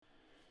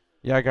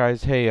Yeah,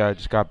 guys. Hey, I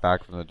just got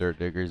back from the Dirt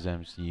Diggers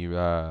MC.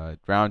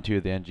 Round two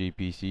of the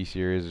NGPC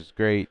series is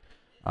great.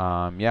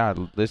 Yeah,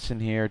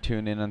 listen here,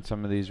 tune in on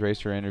some of these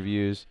racer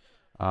interviews.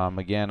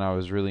 Again, I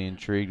was really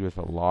intrigued with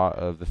a lot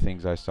of the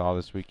things I saw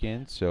this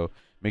weekend. So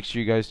make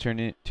sure you guys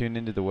tune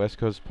into the West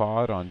Coast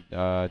Pod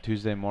on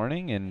Tuesday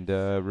morning and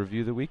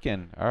review the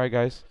weekend. All right,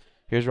 guys.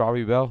 Here's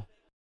Robbie Bell.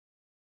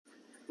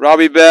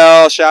 Robbie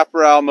Bell,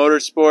 Chaparral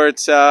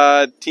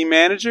Motorsports team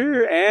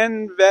manager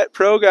and vet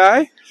pro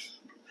guy.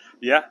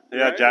 Yeah,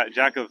 Right.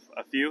 Jack of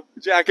a few.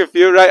 Jack a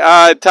few,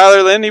 right?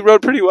 Tyler Lynn, he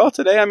rode pretty well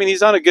today. I mean,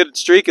 he's on a good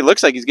streak. It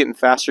looks like he's getting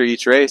faster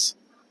each race.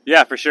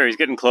 Yeah, for sure. He's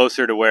getting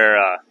closer to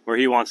where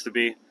he wants to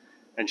be,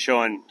 and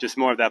showing just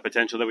more of that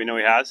potential that we know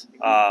he has.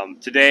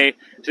 Today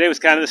was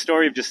kind of the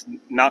story of just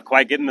not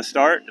quite getting the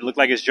start. It looked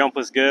like his jump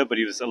was good, but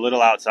he was a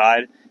little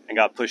outside and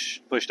got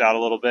pushed out a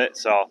little bit.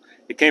 So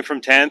he came from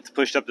 10th,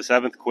 pushed up to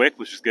 7th quick,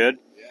 which was good.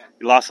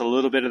 He lost a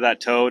little bit of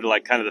that toe to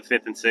like kind of the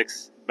 5th and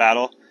 6th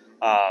battle.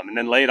 And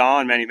then late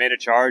on, man, he made a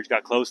charge,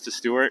 got close to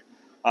Stewart.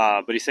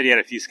 But he said he had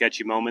a few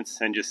sketchy moments,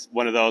 and just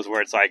one of those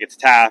where it's like it's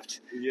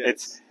Taft.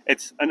 Yes.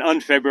 It's an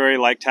un-February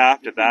like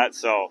Taft at that.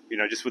 So,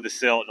 just with the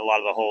silt and a lot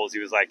of the holes, he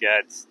was like, yeah,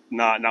 it's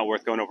not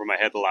worth going over my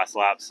head the last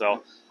lap.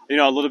 So, a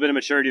little bit of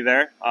maturity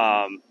there.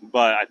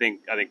 But I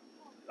think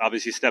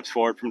obviously steps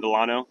forward from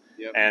Delano.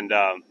 Yep. And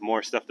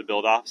more stuff to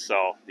build off.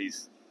 So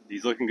he's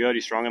looking good.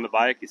 He's strong on the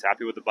bike. He's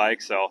happy with the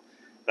bike. So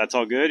that's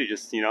all good. He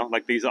just,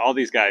 like all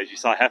these guys, you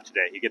saw Hef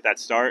today. You get that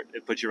start,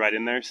 it puts you right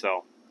in there.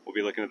 So we'll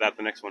be looking at that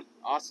the next one.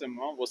 Awesome.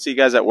 Well, we'll see you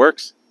guys at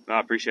Works. No,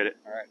 I appreciate it.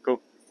 All right,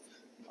 cool.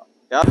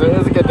 Yeah, it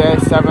was a good day.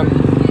 7.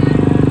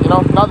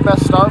 Not the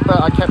best start, but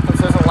I kept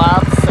consistent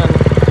laps and,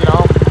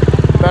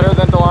 better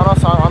than Delano,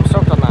 so I'm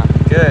stoked on that.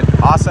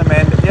 Good. Awesome.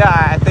 And yeah,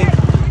 I think,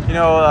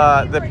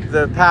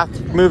 the path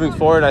moving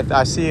forward,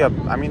 I see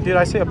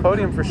I see a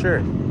podium for sure.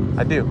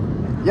 I do.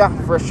 Yeah,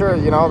 for sure.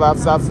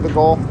 That's the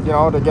goal,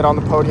 to get on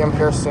the podium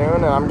here soon,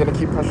 and I'm going to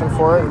keep pushing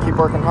for it and keep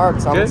working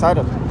hard, so I'm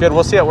excited. Good.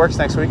 We'll see you at Works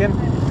next weekend.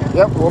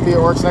 Yep, we'll be at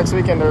Works next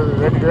weekend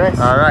ready to race.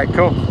 All right,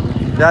 cool.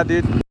 Yeah,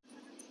 dude.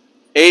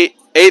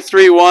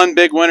 831,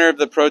 big winner of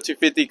the Pro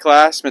 250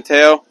 class.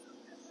 Mateo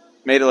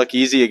made it look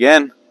easy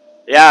again.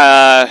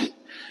 Yeah,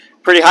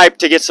 pretty hyped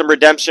to get some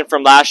redemption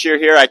from last year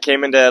here. I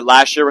came into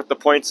last year with the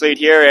points lead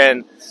here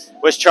and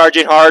was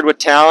charging hard with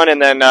talent,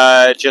 and then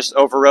just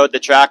overrode the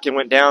track and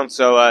went down.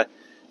 So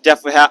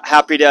definitely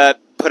happy to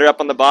put it up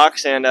on the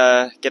box and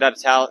get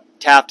out of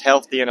Taft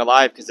healthy and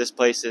alive, because this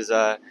place is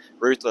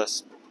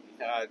ruthless.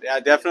 Yeah,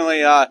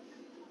 definitely.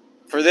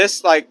 For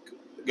this,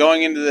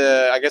 going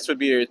into I guess would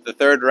be the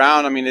third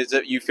round, I mean, is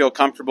it you feel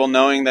comfortable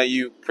knowing that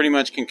you pretty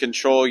much can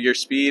control your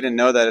speed and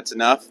know that it's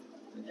enough?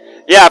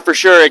 Yeah, for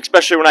sure,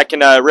 especially when I can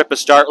rip a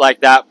start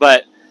like that.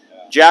 But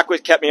Jack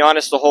kept me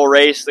honest the whole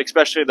race,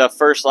 especially the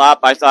first lap.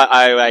 I thought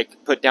I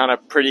put down a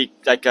pretty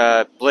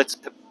blitz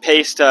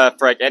pace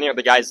for any of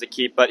the guys to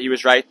keep, but he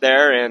was right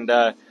there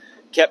and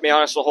kept me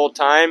honest the whole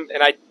time.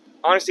 And I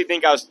honestly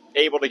think I was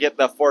able to get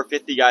the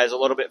 450 guys a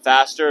little bit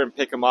faster and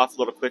pick them off a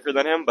little quicker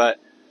than him. But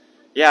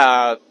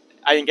yeah,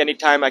 I think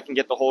anytime I can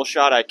get the whole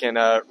shot, I can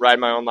ride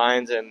my own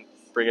lines and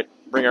bring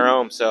her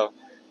home. So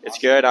it's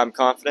good. I'm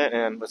confident,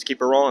 and let's keep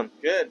her rolling.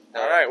 Good.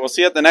 All right, we'll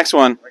see you at the next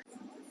one.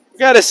 You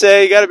got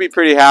to be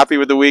pretty happy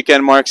with the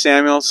weekend, Mark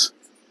Samuels.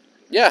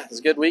 Yeah, it was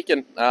a good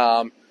weekend.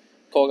 Cole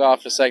got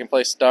off to second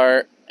place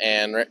start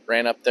and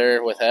ran up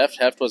there with Heft.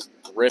 Heft was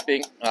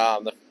ripping.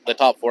 The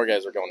top 4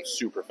 guys were going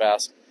super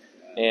fast,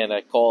 and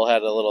Cole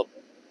had a little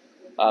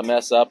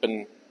mess up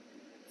and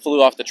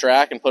flew off the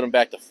track and put him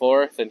back to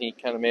 4th, and he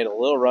kind of made a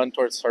run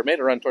towards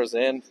the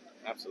end.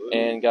 Absolutely.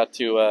 And got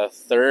to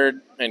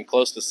 3rd and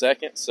close to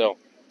 2nd. So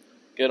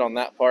good on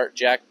that part.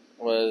 Jack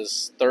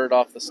was 3rd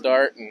off the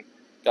start and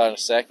got in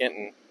 2nd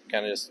and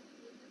kind of just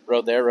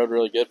rode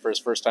really good for his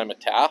first time at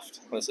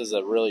Taft. This is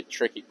a really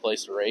tricky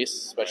place to race,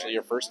 especially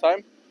your first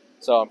time.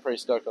 So I'm pretty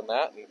stoked on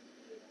that. And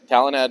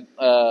Talon had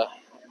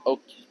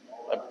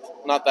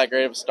not that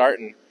great of a start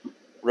and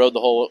rode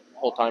the whole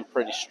time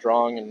pretty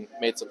strong and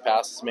made some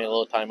passes, made a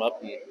little time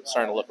up, and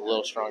starting to look a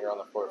little stronger on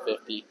the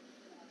 450.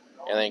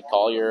 And then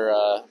Collier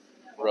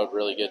rode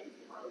really good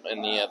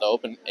in the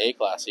open A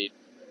class.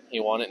 He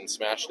won it and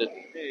smashed it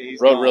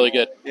and rode really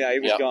good. Yeah, he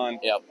was gone.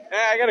 Yep.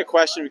 I got a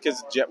question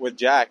because with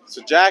Jack.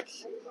 So Jack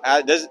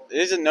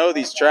doesn't know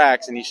these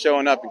tracks, and he's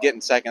showing up and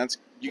getting second.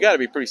 You got to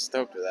be pretty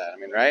stoked with that. I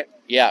mean, right?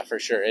 Yeah, for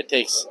sure. It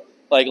takes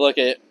look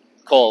at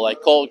Cole.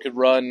 Cole could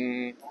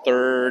run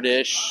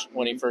 3rd-ish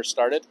when he first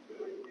started.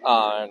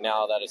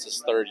 Now that it's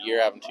his 3rd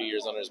year, having 2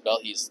 years under his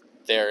belt, he's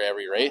there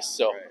every race.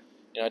 So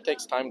it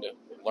takes time to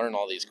learn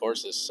all these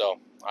courses. So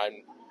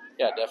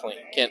definitely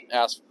can't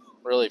ask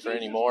really for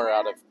any more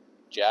out of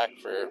Jack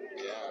for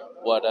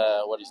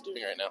what he's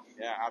doing right now.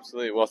 Yeah,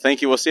 absolutely. Well,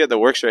 thank you. We'll see you at the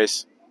Works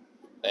race.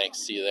 Thanks.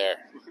 See you there.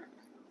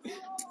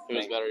 Who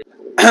was better?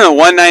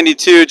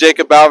 192,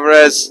 Jacob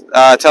Alvarez.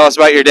 Tell us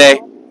about your day.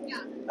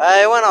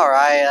 It went all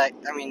right.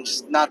 I mean,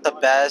 just not the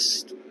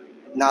best,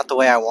 not the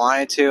way I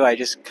wanted to. I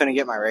just couldn't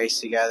get my race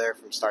together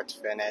from start to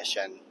finish,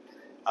 and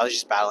I was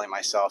just battling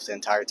myself the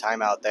entire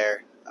time out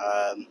there.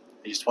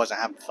 I just wasn't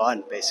having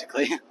fun,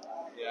 basically.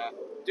 Yeah,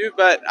 dude.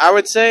 But I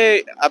would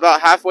say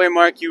about halfway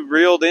mark, you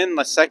reeled in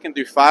the 2nd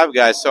through 5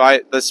 guys. So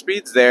the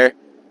speed's there.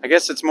 I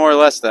guess it's more or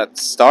less that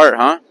start,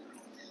 huh?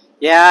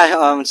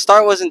 Yeah,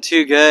 start wasn't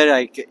too good.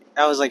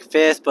 I was like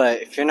 5th,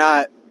 but if you're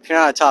not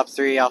a top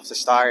 3 off the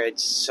start,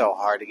 it's so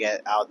hard to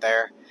get out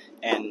there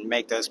and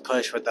make those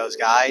push with those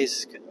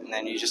guys. And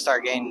then you just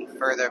start getting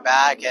further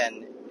back,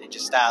 and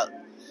that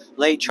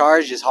late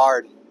charge is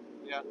hard.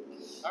 Yeah.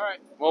 All right.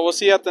 Well, we'll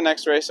see you at the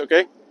next race,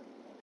 okay?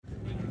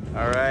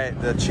 All right,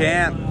 the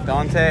champ,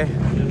 Dante.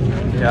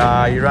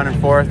 You're running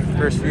 4th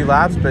first few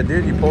laps, but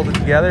dude, you pulled it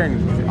together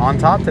and on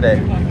top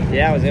today.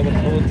 Yeah, I was able to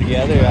pull it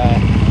together.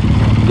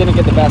 Didn't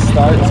get the best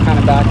start. Was kind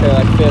of back there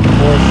like 5th,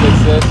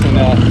 4th, 6th,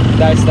 and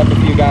diced up a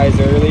few guys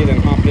early,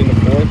 then hopped into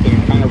 4th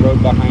and kind of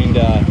rode behind.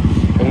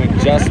 It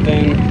went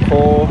Justin,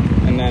 Cole,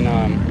 and then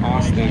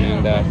Austin,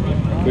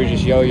 and we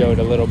just yo-yoed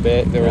a little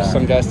bit. There was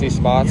some dusty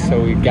spots,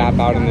 so we'd gap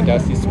out in the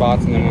dusty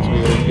spots, and then once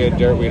we were in good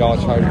dirt, we'd all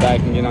charge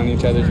back and get on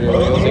each other's rear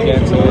wheels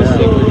again. So it was sick.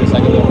 We were just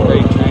like a little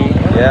freight train.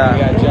 Yeah.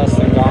 We had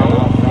Justin gone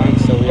out front,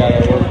 so we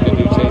had our work to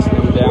do chasing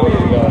him down.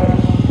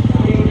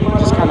 And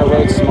just kind of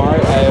rode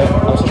smart.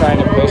 I was trying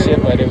to push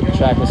it, but the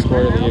track was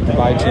squirrely. You could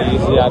buy too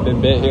easy. I've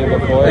been bit here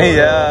before.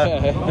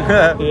 Yeah.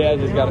 Yeah,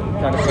 just got to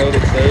kind of played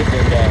it safe.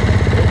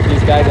 And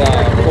these guys,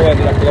 Cole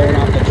ended up blowing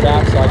off the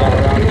track, so I got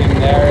around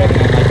him there. And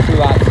then like 2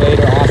 laps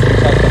later, Austin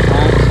touched the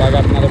front, so I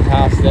got another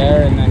pass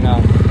there. And then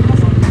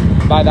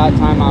by that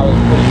time, I was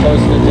pretty close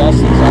to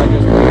Justin, so I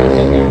just put it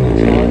down and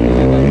short.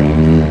 And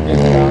then get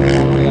around to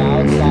the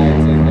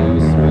outsides, and it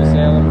was smooth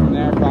sailing from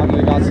there.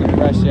 Finally got some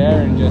fresh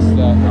air and just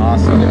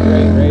awesome. A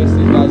great race.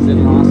 These guys did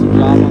an awesome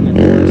job on their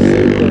course,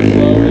 super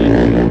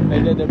flowy. They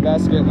did their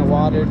best getting the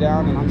water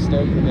down, and I'm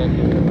stoked with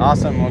it.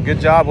 Awesome. Well, good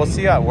job. We'll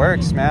see how it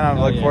works, man. I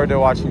look forward to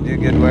watching you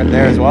do good work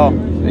there as well.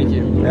 Thank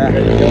you. Yeah.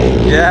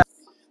 Yeah.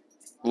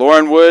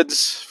 Lauren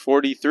Woods,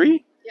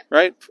 43, yep.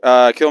 Right?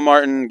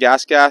 Kilmartin,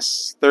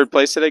 Gas, 3rd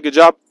place today. Good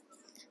job.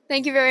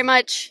 Thank you very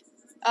much.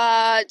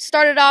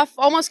 Started off,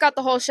 almost got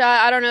the whole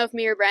shot. I don't know if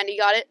me or Brandy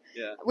got it.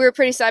 Yeah. We were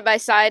pretty side by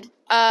side.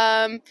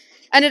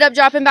 Ended up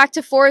dropping back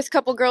to 4th.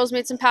 Couple girls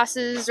made some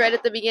passes right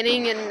at the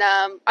beginning, and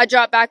I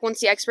dropped back once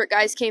the expert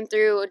guys came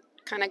through. It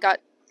kind of got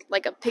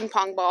like a ping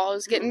pong ball. I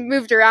was getting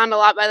moved around a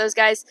lot by those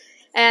guys,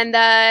 and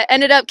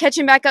ended up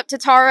catching back up to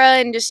Tara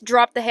and just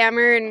dropped the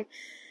hammer, and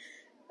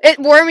it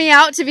wore me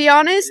out, to be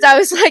honest. I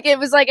was like, it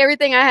was like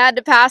everything I had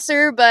to pass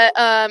her, but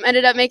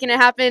ended up making it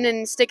happen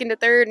and sticking to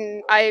 3rd,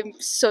 and I'm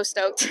so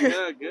stoked.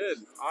 Yeah, good.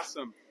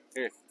 Awesome.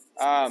 Here.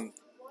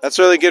 That's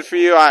really good for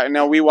you. I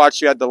know we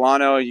watched you at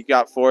Delano. You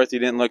got 4th. You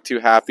didn't look too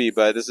happy,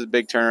 but this is a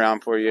big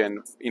turnaround for you,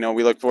 and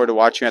we look forward to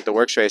watching you at the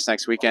Works race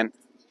next weekend.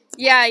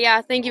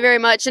 Yeah. Thank you very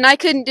much. And I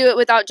couldn't do it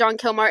without John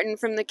Kilmartin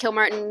from the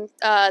Kilmartin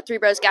Three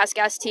Bros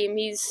Gas team.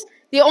 He's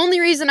the only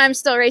reason I'm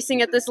still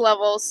racing at this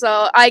level,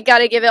 so I got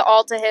to give it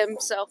all to him.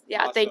 So,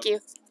 yeah, awesome. Thank you.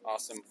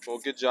 Awesome. Well,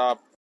 good job.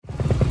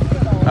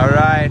 All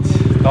right,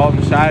 Dalton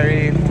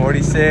Shirey,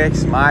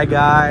 46, my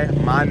guy,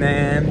 my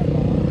man.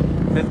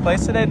 5th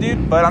place today,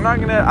 dude. But I'm not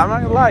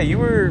gonna lie. You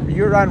were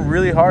riding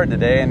really hard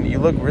today, and you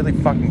look really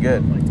fucking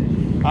good.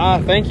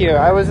 Thank you.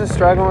 I was just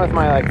struggling with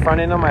my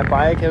front end on my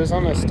bike. It was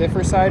on the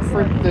stiffer side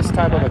for this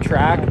type of a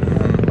track,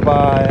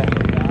 but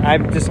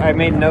I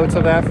made notes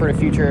of that for the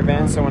future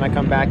events. So when I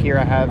come back here,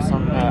 I have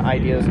some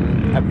ideas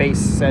and a base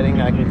setting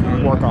that I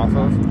can work off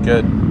of.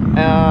 Good.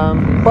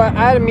 But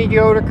I had a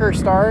mediocre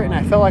start, and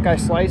I felt like I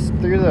sliced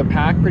through the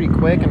pack pretty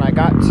quick, and I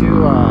got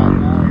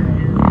to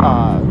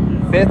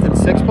 5th and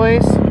 6th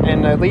place,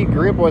 and the elite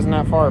group wasn't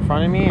that far in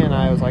front of me, and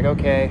I was like,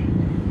 okay,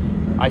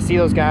 I see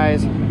those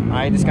guys.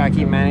 I just gotta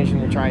keep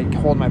managing to try and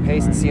hold my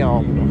pace and see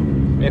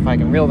if I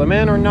can reel them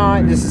in or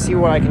not, just to see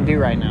what I can do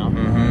right now.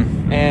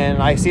 Mm-hmm.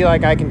 And I see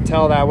like I can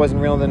tell that I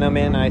wasn't reeling them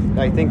in.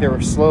 I think they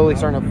were slowly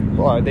starting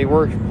to, they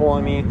were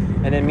pulling me,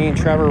 and then me and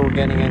Trevor were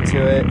getting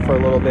into it for a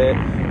little bit,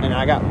 and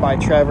I got by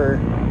Trevor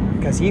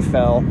because he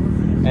fell,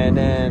 and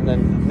then the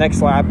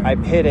next lap I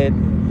pitted,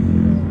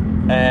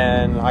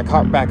 and I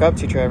caught back up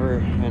to Trevor,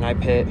 and I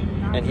pit,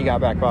 and he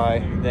got back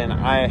by. Then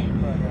I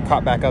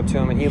caught back up to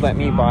him, and he let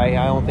me by.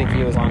 I don't think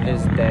he was on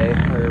his day.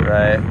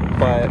 Right.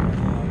 But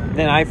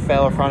then I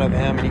fell in front of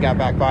him, and he got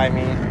back by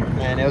me.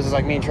 And it was just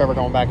like me and Trevor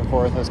going back and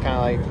forth. It was kind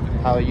of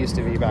like how it used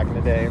to be back in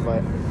the day.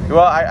 But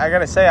well, I got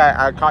to say,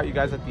 I caught you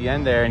guys at the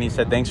end there, and he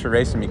said, thanks for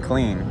racing me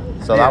clean.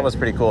 So that was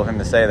pretty cool of him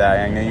to say that.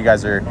 I know you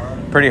guys are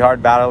pretty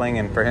hard battling,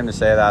 and for him to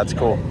say that, it's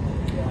cool.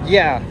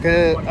 Yeah,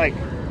 because,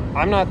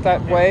 I'm not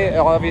that way.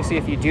 Obviously,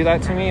 if you do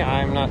that to me,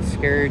 I'm not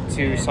scared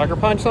to sucker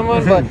punch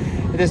someone, but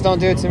just don't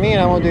do it to me, and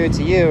I won't do it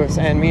to you.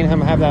 And me and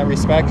him have that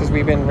respect because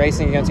we've been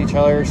racing against each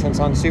other since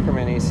on Super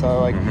Minis.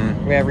 So,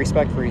 we have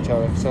respect for each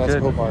other. So that's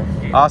the cool part.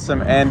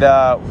 Awesome. And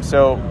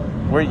so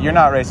you're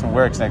not racing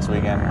Works next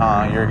weekend,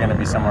 huh? You're going to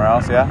be somewhere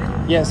else,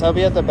 yeah? Yes, I'll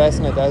be at the Best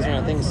in the Desert.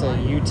 I think it's a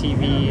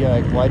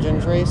UTV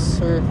Legends race.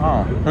 Who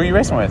are you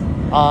racing with?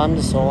 I'm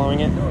just soloing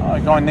it.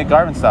 Oh, going Nick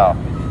Garvin style.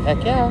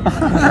 Heck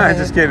yeah.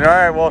 Just kidding. All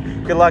right, well,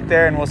 good luck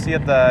there, and we'll see you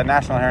at the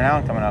National Hare and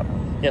Hound coming up.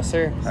 Yes,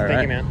 sir.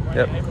 Thank you, man.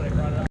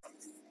 Yep.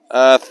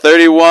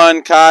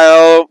 31,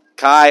 Kyle.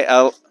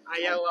 Aiello.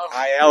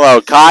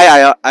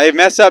 Kai, I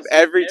mess up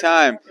every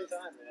time.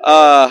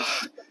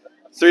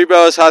 Three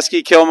Bros,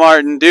 Husky,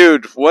 Kilmartin.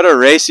 Dude, what a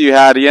race you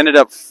had. You ended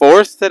up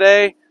 4th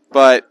today,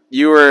 but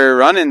you were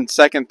running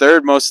 2nd,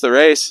 3rd most of the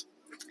race.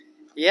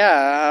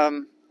 Yeah,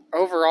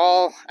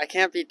 overall, I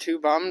can't be too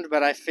bummed,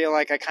 but I feel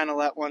like I kind of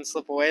let one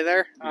slip away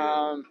there.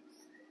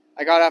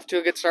 I got off to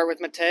a good start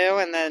with Mateo,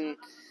 and then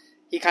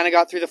he kind of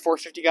got through the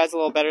 450 guys a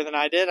little better than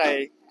I did.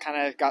 I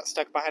kind of got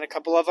stuck behind a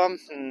couple of them,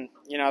 and,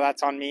 you know,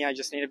 that's on me. I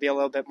just need to be a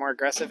little bit more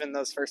aggressive in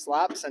those first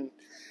laps, and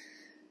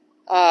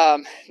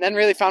then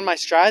really found my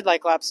stride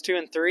like laps 2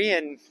 and 3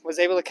 and was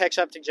able to catch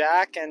up to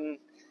Jack and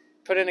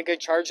put in a good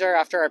charge there.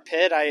 After our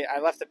pit, I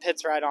left the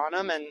pits right on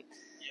him and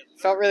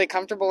felt really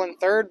comfortable in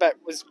 3rd, but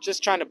was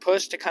just trying to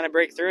push to kind of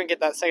break through and get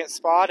that 2nd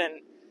spot,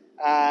 and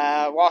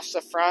washed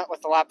the front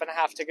with a lap and a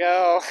half to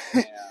go.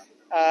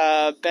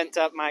 Bent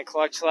up my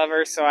clutch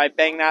lever, so I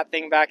banged that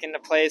thing back into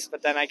place,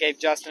 but then I gave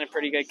Justin a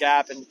pretty good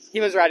gap, and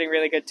he was riding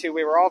really good too.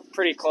 We were all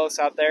pretty close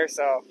out there,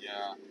 so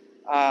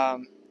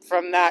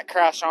from that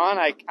crash on,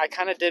 I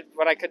kind of did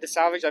what I could to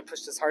salvage. I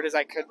pushed as hard as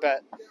I could,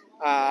 but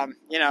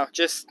you know,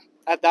 just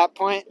at that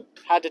point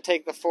had to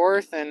take the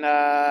 4th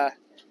and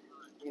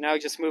you know,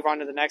 just move on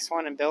to the next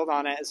one and build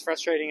on it. As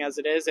frustrating as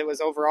it is, it was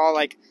overall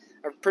like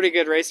a pretty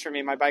good race for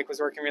me. My bike was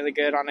working really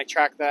good on a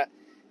track that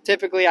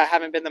typically I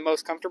haven't been the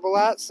most comfortable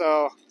at,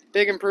 so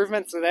big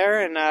improvements are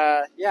there, and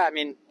yeah, I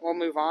mean, we'll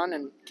move on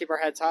and keep our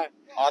heads high.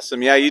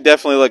 Awesome. Yeah, you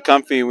definitely look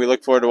comfy. We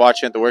look forward to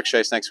watching at the Works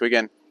Race next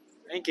weekend.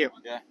 Thank you.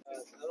 Yeah.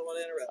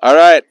 All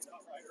right.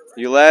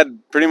 You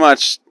led pretty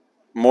much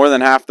more than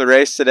half the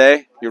race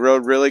today. You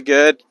rode really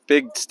good.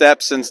 Big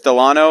step since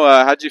Delano.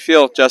 How'd you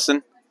feel,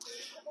 Justin?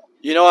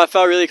 You know, I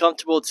felt really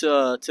comfortable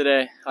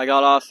today. I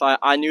got off.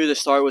 I knew the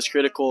start was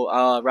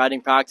critical.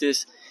 Riding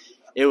practice,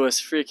 it was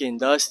freaking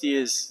dusty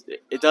as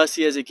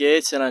it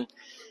gets, and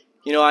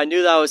you know, I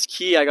knew that was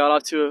key. I got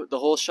off to the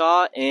whole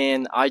shot,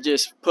 and I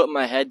just put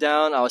my head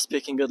down. I was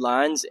picking good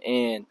lines,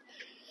 and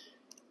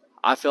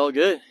I felt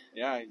good.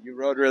 Yeah, you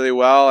rode really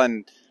well,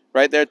 and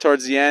right there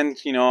towards the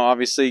end, you know,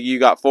 obviously you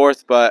got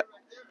 4th, but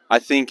I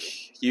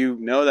think you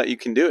know that you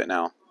can do it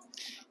now.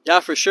 Yeah,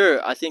 for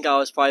sure. I think I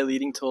was probably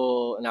leading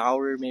till an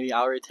hour, maybe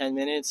hour 10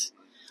 minutes.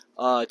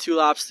 2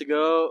 laps to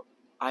go.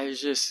 I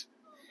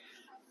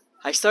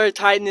started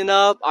tightening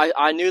up.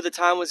 I knew the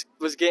time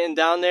was getting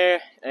down there,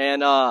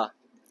 and I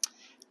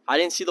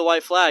didn't see the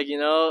white flag, you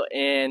know,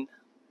 and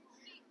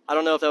I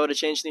don't know if that would have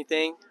changed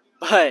anything,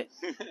 but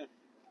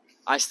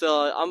I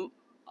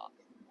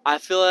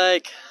feel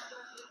like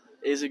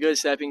it's a good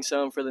stepping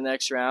stone for the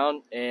next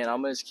round, and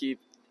I'm going to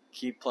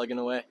keep plugging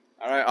away.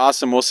 All right,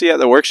 awesome. We'll see you at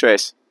the Works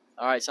Race.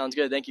 All right, sounds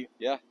good. Thank you.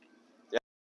 Yeah.